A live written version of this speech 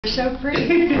You're so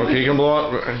pretty. Okay, you can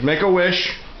blow it. Make a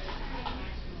wish.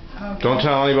 Okay. Don't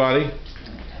tell anybody.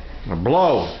 Now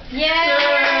blow. Yay!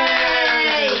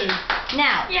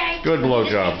 Now, Good blow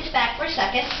just job. take this back for a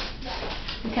second,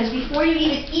 because before you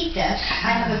even eat this,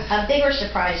 I have a bigger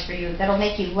surprise for you that'll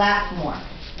make you laugh more.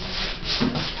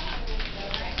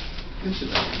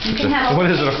 You can have What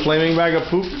is it, a flaming bag of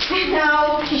poop?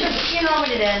 No, you know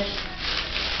what it is.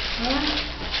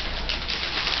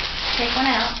 Take one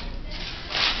out.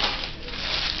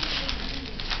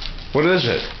 What is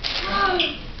it?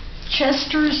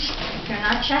 Chester's. They're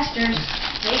not Chester's.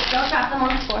 Wait, don't drop them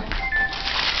on the floor.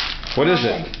 What is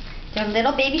it? They're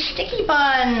little baby sticky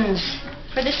buns.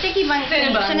 For the sticky buns,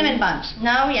 cinnamon buns.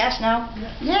 No, yes, no.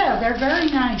 Yeah, they're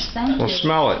very nice. Thank Well, you.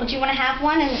 smell Would it. you want to have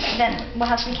one and then we'll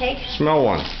have some cake? Smell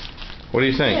one. What do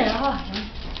you think? Yeah, I'll have one.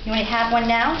 You want to have one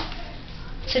now?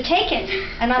 So take it,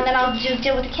 and then I'll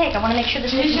deal with the cake. I want to make sure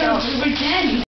this doesn't go.